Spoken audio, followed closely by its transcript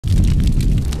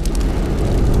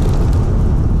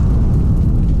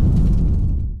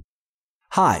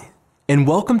Hi, and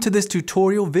welcome to this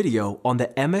tutorial video on the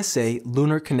MSA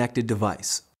LUNAR Connected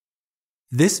Device.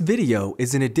 This video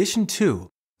is in addition to,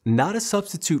 not a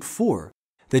substitute for,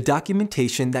 the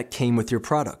documentation that came with your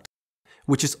product,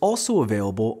 which is also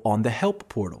available on the Help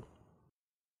portal.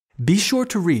 Be sure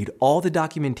to read all the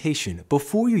documentation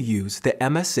before you use the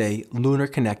MSA LUNAR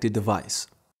Connected Device.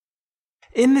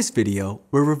 In this video,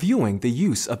 we're reviewing the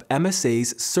use of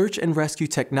MSA's search and rescue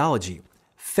technology,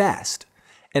 F.A.S.T,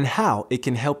 and how it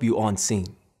can help you on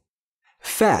scene.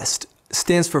 F.A.S.T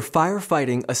stands for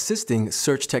Firefighting Assisting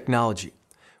Search Technology,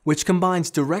 which combines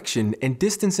direction and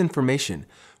distance information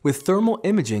with thermal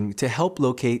imaging to help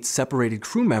locate separated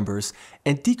crew members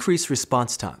and decrease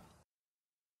response time.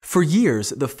 For years,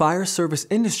 the fire service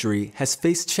industry has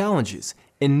faced challenges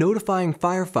in notifying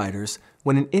firefighters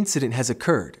when an incident has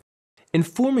occurred,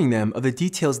 informing them of the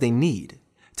details they need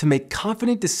to make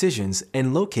confident decisions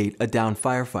and locate a downed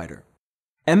firefighter.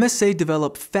 MSA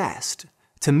developed F.A.S.T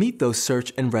to meet those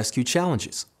search and rescue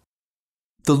challenges.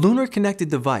 The LUNAR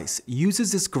Connected Device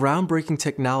uses this groundbreaking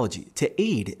technology to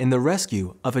aid in the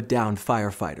rescue of a downed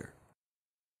firefighter.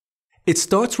 It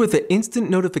starts with an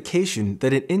instant notification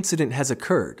that an incident has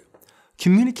occurred,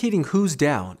 communicating who's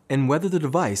down and whether the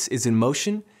device is in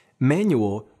motion,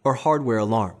 manual, or hardware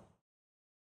alarm.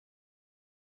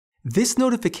 This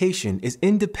notification is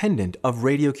independent of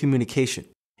radio communication,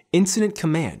 incident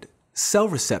command, cell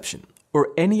reception, or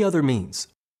any other means,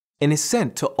 and is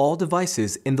sent to all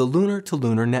devices in the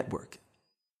lunar-to-lunar network.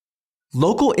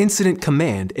 Local incident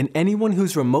command and anyone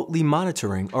who's remotely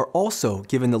monitoring are also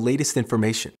given the latest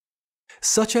information,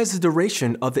 such as the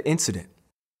duration of the incident,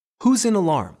 who's in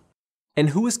alarm,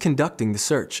 and who is conducting the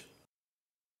search.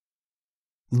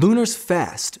 LUNAR's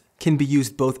F.A.S.T can be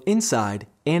used both inside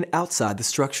and outside the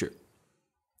structure.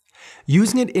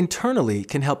 Using it internally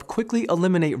can help quickly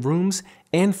eliminate rooms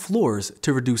and floors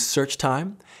to reduce search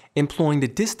time, employing the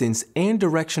distance and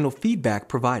directional feedback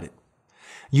provided.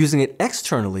 Using it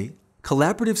externally,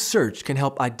 collaborative search can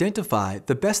help identify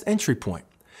the best entry point,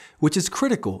 which is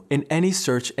critical in any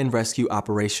search and rescue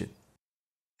operation.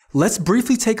 Let's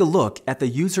briefly take a look at the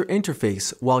user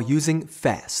interface while using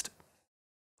F.A.S.T.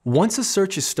 Once a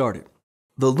search is started,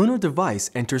 the LUNAR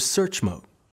device enters search mode.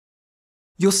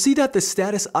 You'll see that the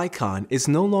status icon is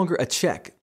no longer a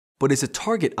check, but is a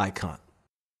target icon.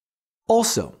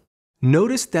 Also,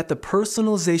 notice that the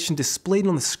personalization displayed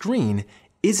on the screen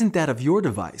isn't that of your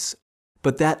device,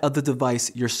 but that of the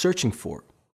device you're searching for.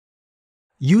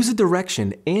 Use the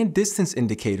direction and distance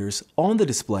indicators on the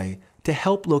display to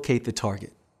help locate the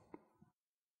target.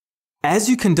 As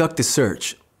you conduct the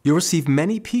search, you'll receive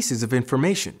many pieces of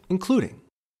information, including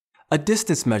a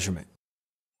distance measurement,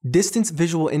 distance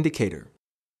visual indicator,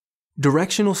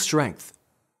 directional strength,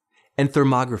 and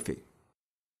thermography.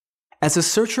 As a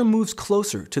searcher moves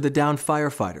closer to the downed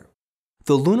firefighter,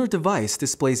 the LUNAR device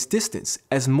displays distance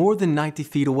as more than 90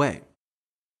 feet away,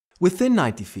 within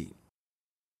 90 feet,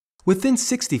 within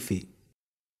 60 feet,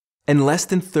 and less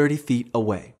than 30 feet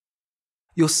away.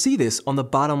 You'll see this on the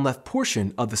bottom left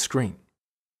portion of the screen.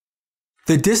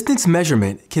 The distance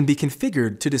measurement can be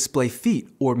configured to display feet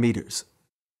or meters.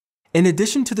 In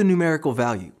addition to the numerical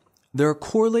value, there are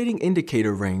correlating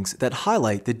indicator rings that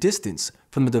highlight the distance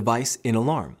from the device in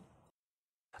alarm.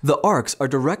 The arcs are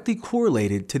directly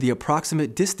correlated to the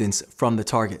approximate distance from the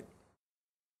target.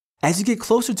 As you get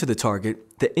closer to the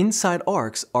target, the inside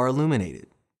arcs are illuminated.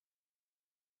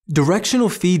 Directional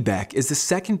feedback is the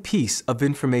second piece of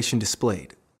information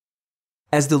displayed.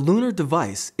 As the LUNAR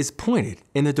device is pointed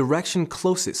in the direction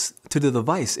closest to the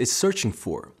device it's searching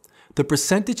for, the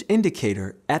percentage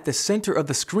indicator at the center of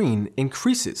the screen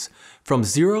increases from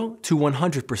 0 to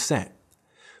 100%,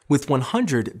 with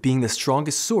 100 being the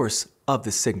strongest source of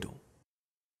the signal.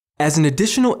 As an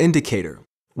additional indicator,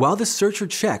 while the searcher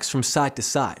checks from side to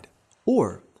side,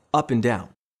 or up and down,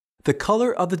 the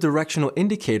color of the directional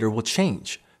indicator will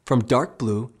change from dark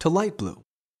blue to light blue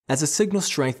as the signal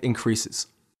strength increases.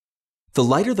 The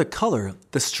lighter the color,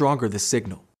 the stronger the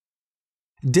signal.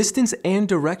 Distance and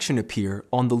direction appear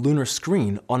on the LUNAR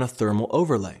screen on a thermal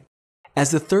overlay, as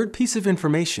the third piece of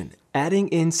information, adding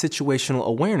in situational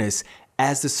awareness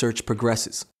as the search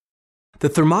progresses. The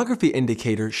thermography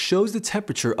indicator shows the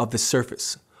temperature of the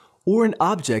surface, or an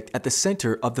object at the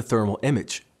center of the thermal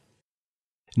image.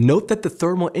 Note that the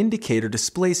thermal indicator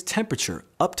displays temperature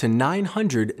up to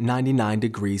 999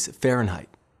 degrees Fahrenheit.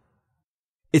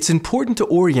 It's important to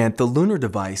orient the LUNAR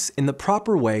device in the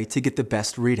proper way to get the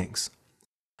best readings.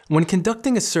 When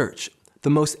conducting a search, the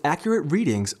most accurate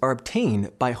readings are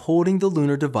obtained by holding the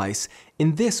LUNAR device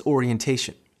in this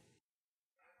orientation.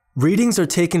 Readings are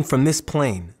taken from this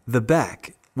plane, the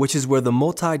back, which is where the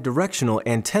multi-directional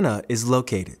antenna is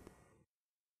located.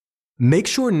 Make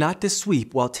sure not to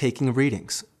sweep while taking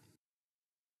readings.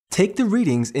 Take the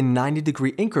readings in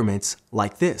 90-degree increments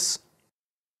like this,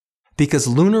 because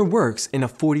LUNAR works in a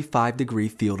 45-degree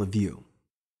field of view.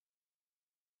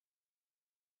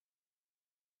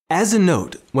 As a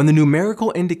note, when the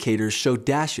numerical indicators show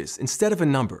dashes instead of a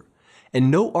number and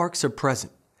no arcs are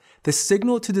present, the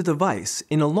signal to the device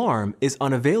in alarm is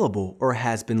unavailable or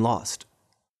has been lost.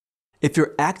 If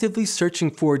you're actively searching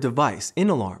for a device in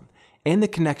alarm and the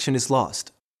connection is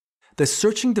lost, the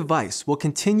searching device will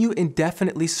continue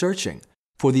indefinitely searching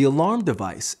for the alarm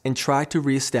device and try to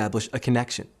reestablish a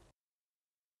connection.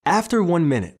 After 1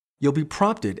 minute, you'll be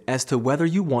prompted as to whether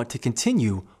you want to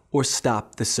continue or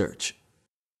stop the search.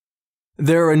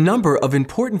 There are a number of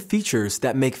important features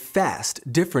that make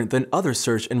FAST different than other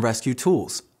search and rescue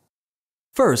tools.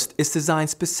 First, it's designed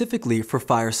specifically for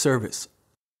fire service.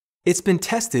 It's been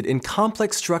tested in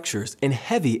complex structures and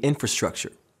heavy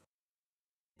infrastructure.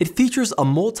 It features a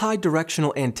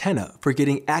multi-directional antenna for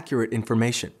getting accurate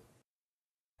information.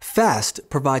 FAST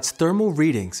provides thermal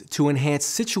readings to enhance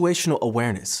situational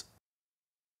awareness,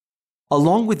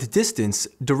 along with distance,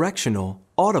 directional,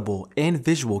 audible, and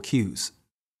visual cues.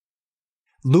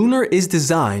 LUNAR is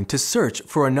designed to search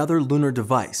for another LUNAR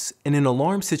device in an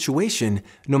alarm situation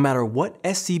no matter what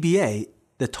SCBA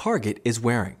the target is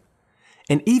wearing,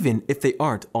 and even if they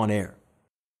aren't on air.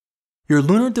 Your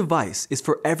LUNAR device is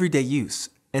for everyday use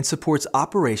and supports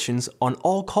operations on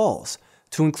all calls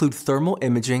to include thermal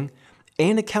imaging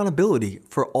and accountability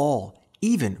for all,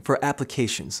 even for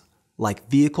applications like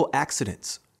vehicle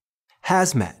accidents,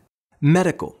 hazmat,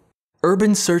 medical,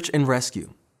 urban search and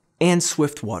rescue, and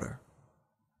swift water.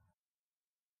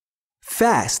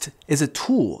 FAST is a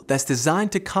tool that's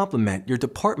designed to complement your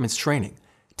department's training,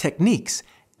 techniques,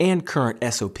 and current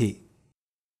SOP.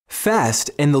 FAST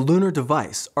and the LUNAR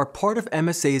device are part of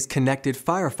MSA's Connected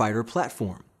Firefighter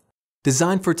platform,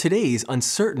 designed for today's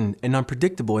uncertain and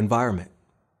unpredictable environment.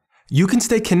 You can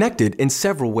stay connected in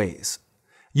several ways.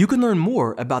 You can learn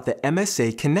more about the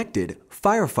MSA Connected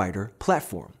Firefighter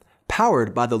platform,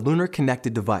 powered by the LUNAR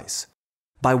Connected Device,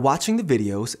 by watching the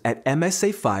videos at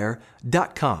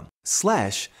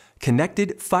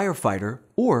msafire.com/connectedfirefighter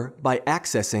or by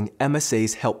accessing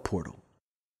MSA's help portal.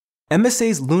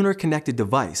 MSA's LUNAR Connected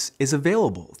Device is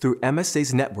available through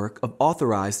MSA's network of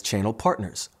authorized channel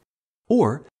partners.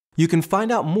 Or you can find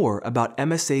out more about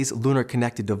MSA's LUNAR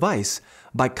Connected Device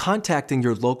by contacting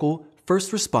your local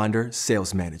first responder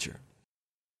sales manager.